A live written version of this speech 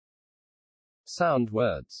Sound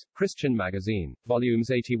Words, Christian Magazine, volumes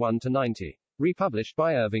 81 to 90. Republished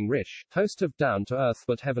by Irving Risch, host of Down to Earth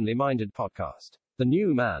but Heavenly Minded podcast. The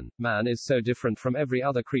new man. Man is so different from every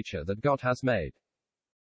other creature that God has made.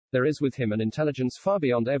 There is with him an intelligence far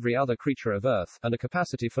beyond every other creature of earth, and a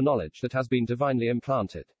capacity for knowledge that has been divinely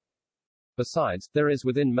implanted. Besides, there is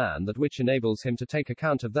within man that which enables him to take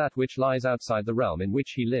account of that which lies outside the realm in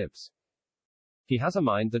which he lives. He has a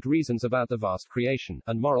mind that reasons about the vast creation,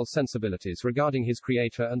 and moral sensibilities regarding his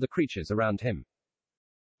creator and the creatures around him.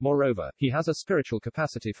 Moreover, he has a spiritual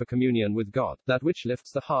capacity for communion with God, that which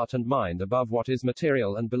lifts the heart and mind above what is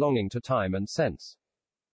material and belonging to time and sense.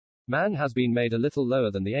 Man has been made a little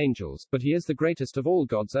lower than the angels, but he is the greatest of all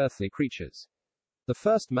God's earthly creatures. The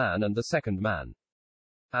first man and the second man.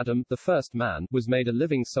 Adam, the first man, was made a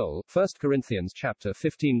living soul, 1 Corinthians chapter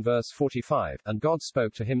 15 verse 45, and God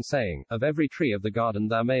spoke to him saying, Of every tree of the garden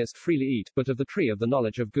thou mayest freely eat, but of the tree of the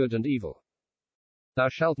knowledge of good and evil thou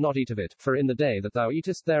shalt not eat of it, for in the day that thou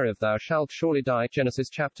eatest thereof thou shalt surely die. Genesis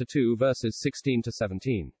chapter 2 verses 16 to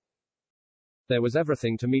 17. There was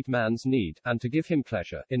everything to meet man's need, and to give him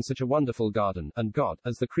pleasure, in such a wonderful garden, and God,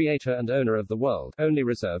 as the creator and owner of the world, only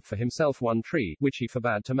reserved for himself one tree, which he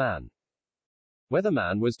forbade to man. Whether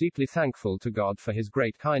man was deeply thankful to God for his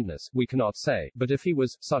great kindness, we cannot say, but if he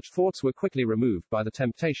was, such thoughts were quickly removed by the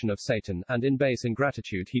temptation of Satan, and in base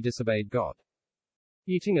ingratitude he disobeyed God.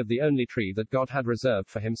 Eating of the only tree that God had reserved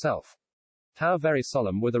for himself. How very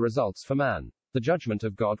solemn were the results for man. The judgment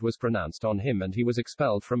of God was pronounced on him and he was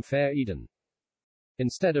expelled from fair Eden.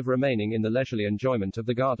 Instead of remaining in the leisurely enjoyment of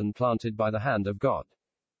the garden planted by the hand of God,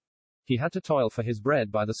 he had to toil for his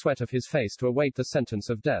bread by the sweat of his face to await the sentence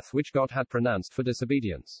of death which God had pronounced for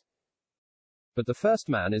disobedience. But the first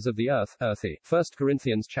man is of the earth, earthy, 1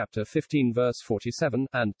 Corinthians chapter 15 verse 47,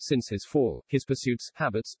 and, since his fall, his pursuits,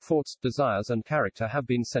 habits, thoughts, desires and character have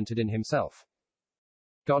been centered in himself.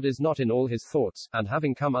 God is not in all his thoughts, and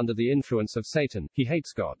having come under the influence of Satan, he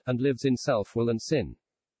hates God, and lives in self-will and sin.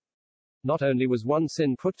 Not only was one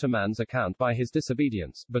sin put to man's account by his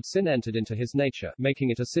disobedience, but sin entered into his nature,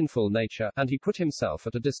 making it a sinful nature, and he put himself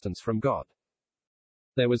at a distance from God.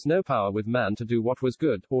 There was no power with man to do what was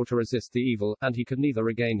good, or to resist the evil, and he could neither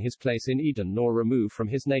regain his place in Eden nor remove from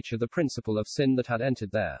his nature the principle of sin that had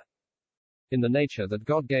entered there. In the nature that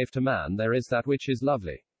God gave to man there is that which is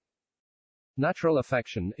lovely. Natural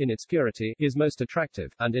affection, in its purity, is most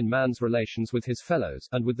attractive, and in man's relations with his fellows,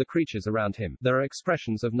 and with the creatures around him, there are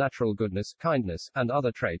expressions of natural goodness, kindness, and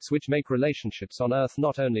other traits which make relationships on earth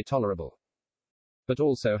not only tolerable, but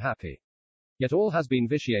also happy. Yet all has been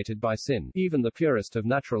vitiated by sin, even the purest of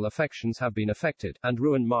natural affections have been affected, and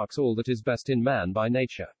ruin marks all that is best in man by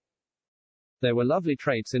nature. There were lovely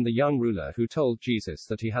traits in the young ruler who told Jesus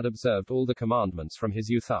that he had observed all the commandments from his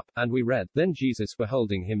youth up, and we read, Then Jesus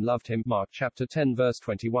beholding him loved him, Mark chapter 10 verse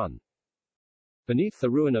 21. Beneath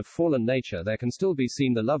the ruin of fallen nature there can still be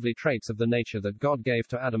seen the lovely traits of the nature that God gave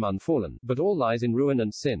to Adam unfallen, but all lies in ruin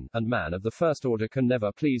and sin, and man of the first order can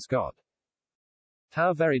never please God.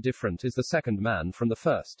 How very different is the second man from the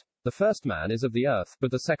first. The first man is of the earth,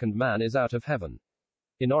 but the second man is out of heaven.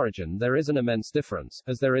 In origin there is an immense difference,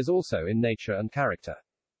 as there is also in nature and character.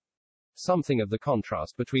 Something of the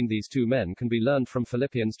contrast between these two men can be learned from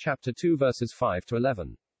Philippians chapter 2 verses 5 to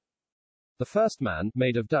 11. The first man,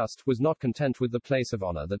 made of dust, was not content with the place of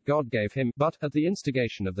honor that God gave him, but, at the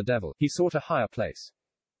instigation of the devil, he sought a higher place.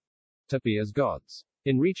 To be as gods.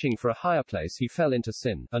 In reaching for a higher place he fell into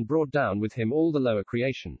sin, and brought down with him all the lower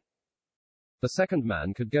creation. The second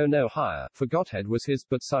man could go no higher, for Godhead was his,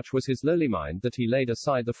 but such was his lowly mind that he laid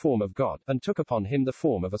aside the form of God, and took upon him the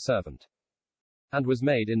form of a servant, and was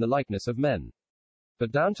made in the likeness of men.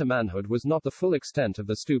 But down to manhood was not the full extent of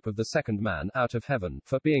the stoop of the second man, out of heaven,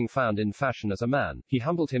 for being found in fashion as a man, he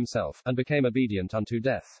humbled himself, and became obedient unto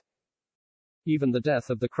death. Even the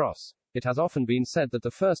death of the cross. It has often been said that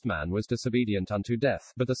the first man was disobedient unto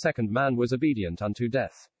death, but the second man was obedient unto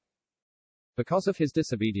death. Because of his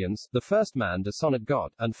disobedience, the first man dishonored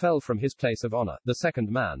God, and fell from his place of honor. The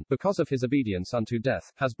second man, because of his obedience unto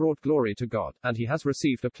death, has brought glory to God, and he has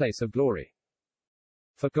received a place of glory.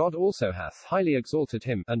 For God also hath highly exalted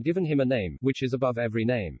him, and given him a name, which is above every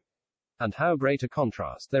name. And how great a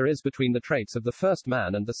contrast there is between the traits of the first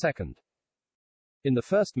man and the second. In the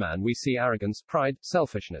first man we see arrogance, pride,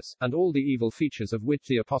 selfishness, and all the evil features of which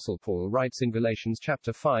the Apostle Paul writes in Galatians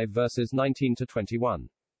chapter 5 verses 19 to 21.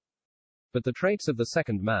 But the traits of the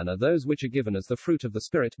second man are those which are given as the fruit of the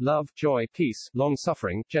Spirit: love, joy, peace,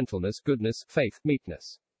 long-suffering, gentleness, goodness, faith,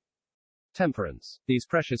 meekness, temperance. These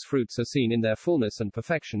precious fruits are seen in their fullness and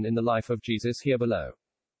perfection in the life of Jesus here below.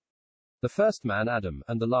 The first man Adam,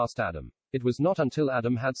 and the last Adam. It was not until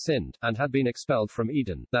Adam had sinned, and had been expelled from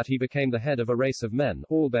Eden, that he became the head of a race of men,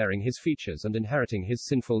 all bearing his features and inheriting his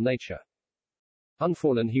sinful nature.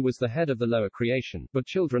 Unfallen, he was the head of the lower creation, but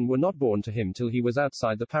children were not born to him till he was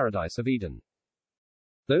outside the paradise of Eden.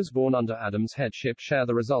 Those born under Adam's headship share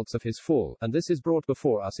the results of his fall, and this is brought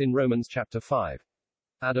before us in Romans chapter 5.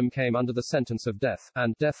 Adam came under the sentence of death,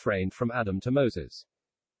 and death reigned from Adam to Moses,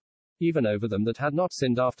 even over them that had not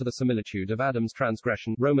sinned after the similitude of Adam's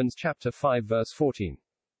transgression. Romans chapter 5 verse 14.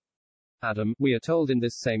 Adam, we are told in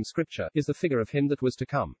this same scripture, is the figure of him that was to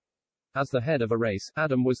come. As the head of a race,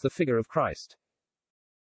 Adam was the figure of Christ.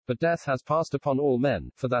 But death has passed upon all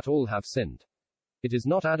men, for that all have sinned. It is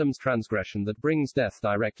not Adam's transgression that brings death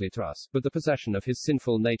directly to us, but the possession of his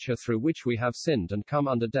sinful nature through which we have sinned and come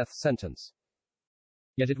under death's sentence.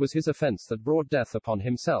 Yet it was his offense that brought death upon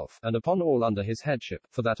himself, and upon all under his headship,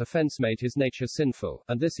 for that offense made his nature sinful,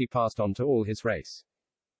 and this he passed on to all his race.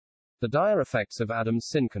 The dire effects of Adam's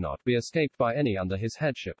sin cannot be escaped by any under his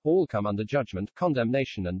headship, all come under judgment,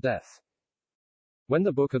 condemnation and death. When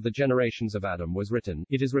the book of the generations of Adam was written,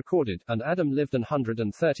 it is recorded, and Adam lived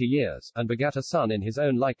 130 years, and begat a son in his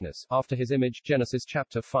own likeness, after his image. Genesis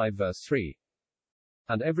chapter 5 verse 3.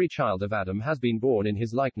 And every child of Adam has been born in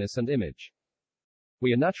his likeness and image.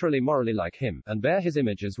 We are naturally morally like him, and bear his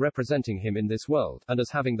image as representing him in this world, and as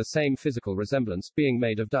having the same physical resemblance, being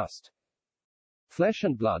made of dust. Flesh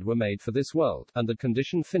and blood were made for this world, and that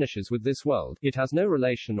condition finishes with this world. It has no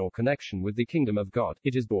relation or connection with the kingdom of God.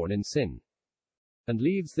 It is born in sin, and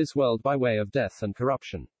leaves this world by way of death and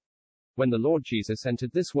corruption. When the Lord Jesus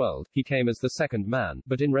entered this world, he came as the second man,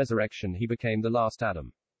 but in resurrection he became the last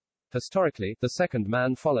Adam. Historically, the second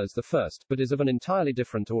man follows the first, but is of an entirely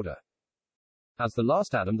different order. As the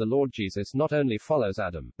last Adam, the Lord Jesus not only follows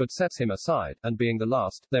Adam, but sets him aside, and being the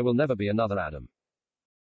last, there will never be another Adam.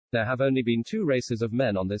 There have only been two races of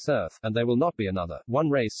men on this earth, and there will not be another. One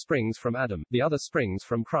race springs from Adam, the other springs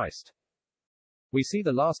from Christ. We see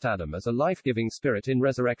the last Adam as a life-giving spirit in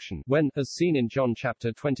resurrection, when, as seen in John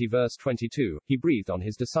chapter 20 verse 22, he breathed on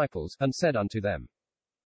his disciples, and said unto them,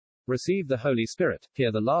 receive the Holy Spirit.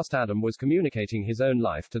 Here the last Adam was communicating his own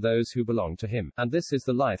life to those who belong to him, and this is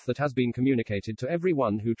the life that has been communicated to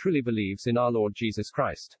everyone who truly believes in our Lord Jesus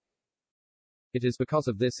Christ. It is because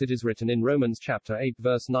of this it is written in Romans chapter 8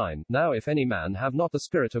 verse 9, now if any man have not the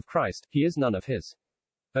Spirit of Christ, he is none of his.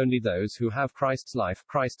 Only those who have Christ's life,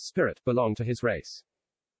 Christ's Spirit, belong to his race.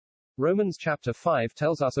 Romans chapter 5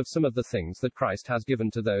 tells us of some of the things that Christ has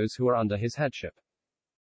given to those who are under his headship.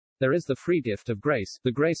 There is the free gift of grace,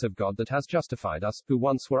 the grace of God that has justified us, who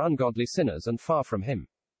once were ungodly sinners and far from him.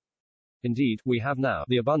 Indeed, we have now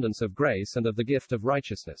the abundance of grace and of the gift of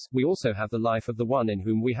righteousness. We also have the life of the one in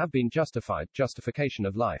whom we have been justified, justification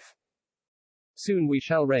of life. Soon we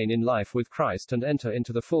shall reign in life with Christ and enter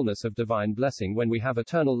into the fullness of divine blessing when we have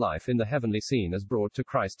eternal life in the heavenly scene as brought to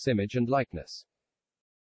Christ's image and likeness.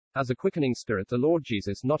 As a quickening spirit, the Lord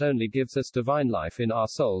Jesus not only gives us divine life in our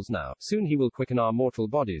souls now, soon he will quicken our mortal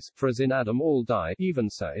bodies, for as in Adam all die, even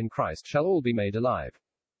so in Christ shall all be made alive.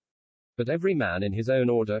 But every man in his own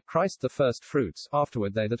order, Christ the first fruits,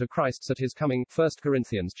 afterward they that are Christ's at his coming. 1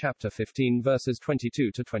 Corinthians chapter 15 verses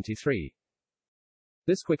 22 to 23.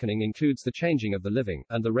 This quickening includes the changing of the living,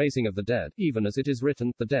 and the raising of the dead, even as it is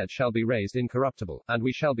written, the dead shall be raised incorruptible, and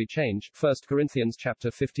we shall be changed. 1 Corinthians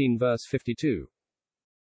chapter 15 verse 52.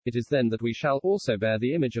 It is then that we shall also bear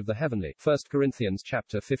the image of the heavenly. 1 Corinthians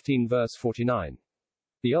chapter 15 verse 49.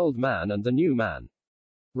 The old man and the new man.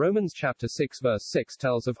 Romans chapter 6 verse 6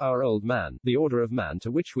 tells of our old man, the order of man to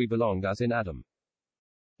which we belonged as in Adam.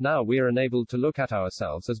 Now we are enabled to look at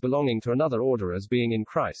ourselves as belonging to another order as being in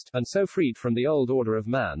Christ, and so freed from the old order of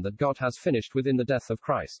man that God has finished within the death of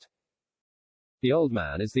Christ. The old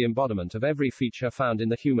man is the embodiment of every feature found in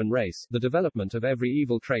the human race, the development of every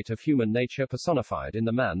evil trait of human nature personified in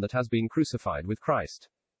the man that has been crucified with Christ.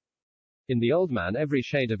 In the old man every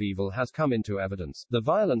shade of evil has come into evidence, the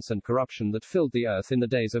violence and corruption that filled the earth in the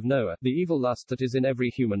days of Noah, the evil lust that is in every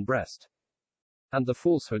human breast, and the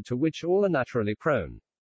falsehood to which all are naturally prone.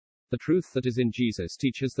 The truth that is in Jesus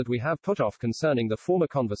teaches that we have put off concerning the former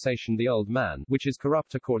conversation the old man, which is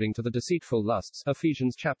corrupt according to the deceitful lusts.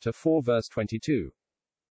 Ephesians chapter 4 verse 22.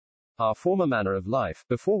 Our former manner of life,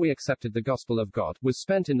 before we accepted the gospel of God, was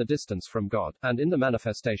spent in the distance from God, and in the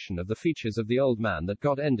manifestation of the features of the old man that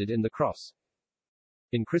God ended in the cross.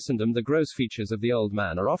 In Christendom the gross features of the old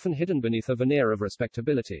man are often hidden beneath a veneer of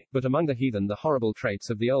respectability, but among the heathen the horrible traits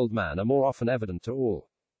of the old man are more often evident to all.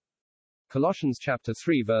 Colossians chapter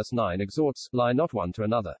 3 verse 9 exhorts, lie not one to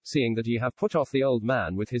another, seeing that ye have put off the old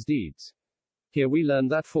man with his deeds. Here we learn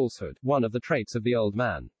that falsehood, one of the traits of the old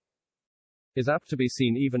man. is apt to be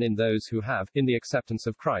seen even in those who have, in the acceptance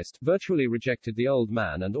of Christ, virtually rejected the old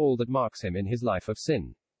man and all that marks him in his life of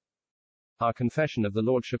sin. Our confession of the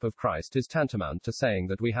Lordship of Christ is tantamount to saying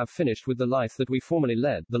that we have finished with the life that we formerly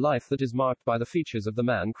led, the life that is marked by the features of the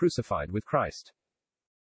man crucified with Christ.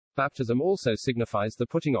 Baptism also signifies the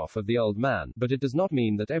putting off of the old man, but it does not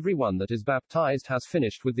mean that every one that is baptized has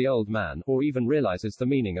finished with the old man, or even realizes the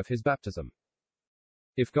meaning of his baptism.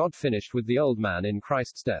 If God finished with the old man in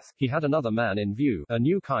Christ's death, he had another man in view, a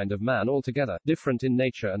new kind of man altogether, different in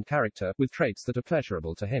nature and character, with traits that are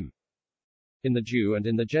pleasurable to him. In the Jew and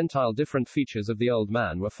in the Gentile different features of the old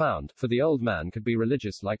man were found, for the old man could be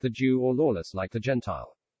religious like the Jew or lawless like the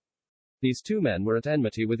Gentile. These two men were at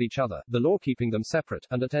enmity with each other, the law keeping them separate,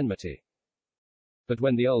 and at enmity. But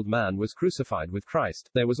when the old man was crucified with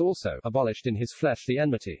Christ, there was also abolished in his flesh the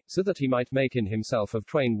enmity, so that he might make in himself of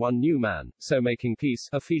twain one new man, so making peace.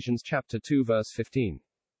 Ephesians chapter 2 verse 15.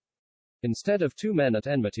 Instead of two men at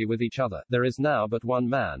enmity with each other, there is now but one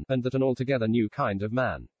man, and that an altogether new kind of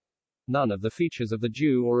man. None of the features of the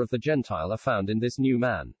Jew or of the Gentile are found in this new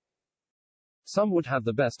man. Some would have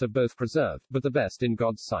the best of both preserved, but the best in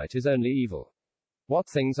God's sight is only evil. What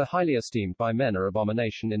things are highly esteemed by men are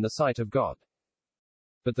abomination in the sight of God.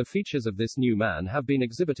 But the features of this new man have been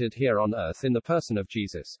exhibited here on earth in the person of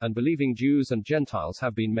Jesus, and believing Jews and Gentiles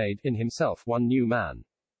have been made, in himself, one new man.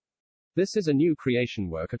 This is a new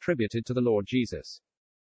creation work attributed to the Lord Jesus.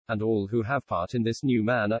 And all who have part in this new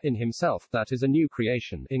man are, in himself, that is a new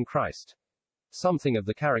creation, in Christ. Something of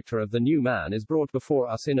the character of the new man is brought before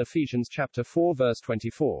us in Ephesians chapter 4 verse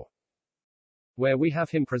 24. Where we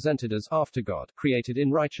have him presented as, after God, created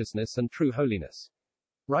in righteousness and true holiness.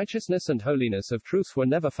 Righteousness and holiness of truth were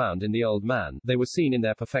never found in the old man, they were seen in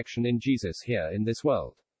their perfection in Jesus here in this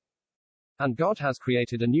world. And God has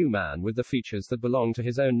created a new man with the features that belong to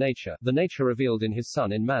his own nature, the nature revealed in his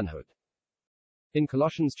Son in manhood. In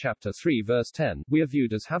Colossians chapter 3 verse 10, we are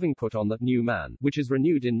viewed as having put on that new man, which is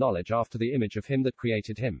renewed in knowledge after the image of him that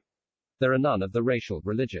created him. There are none of the racial,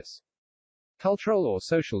 religious, cultural or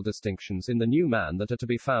social distinctions in the new man that are to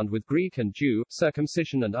be found with Greek and Jew,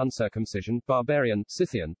 circumcision and uncircumcision, barbarian,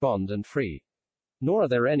 Scythian, bond and free. Nor are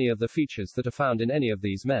there any of the features that are found in any of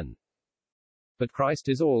these men. But Christ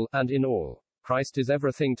is all, and in all. Christ is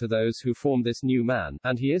everything to those who form this new man,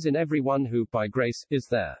 and he is in every one who, by grace, is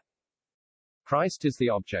there. Christ is the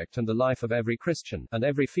object and the life of every Christian, and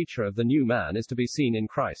every feature of the new man is to be seen in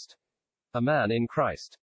Christ. A man in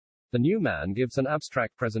Christ. The new man gives an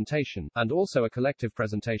abstract presentation, and also a collective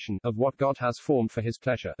presentation, of what God has formed for his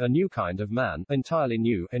pleasure, a new kind of man, entirely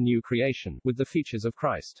new, a new creation, with the features of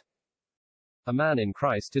Christ. A man in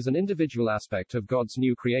Christ is an individual aspect of God's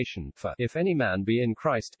new creation, for, if any man be in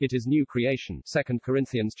Christ, it is new creation, 2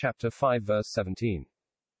 Corinthians chapter 5 verse 17.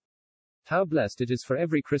 How blessed it is for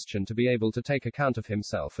every Christian to be able to take account of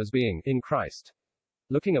himself as being, in Christ.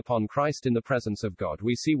 Looking upon Christ in the presence of God,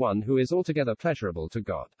 we see one who is altogether pleasurable to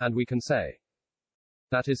God, and we can say,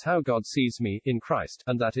 that is how God sees me, in Christ,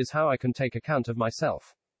 and that is how I can take account of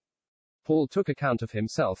myself. Paul took account of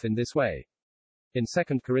himself in this way. In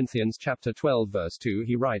 2 Corinthians chapter 12 verse 2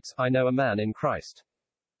 he writes, I know a man in Christ.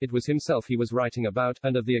 It was himself he was writing about,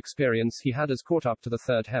 and of the experience he had as caught up to the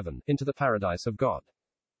third heaven, into the paradise of God.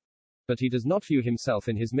 But he does not view himself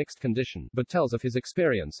in his mixed condition, but tells of his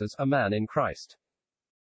experience as a man in Christ.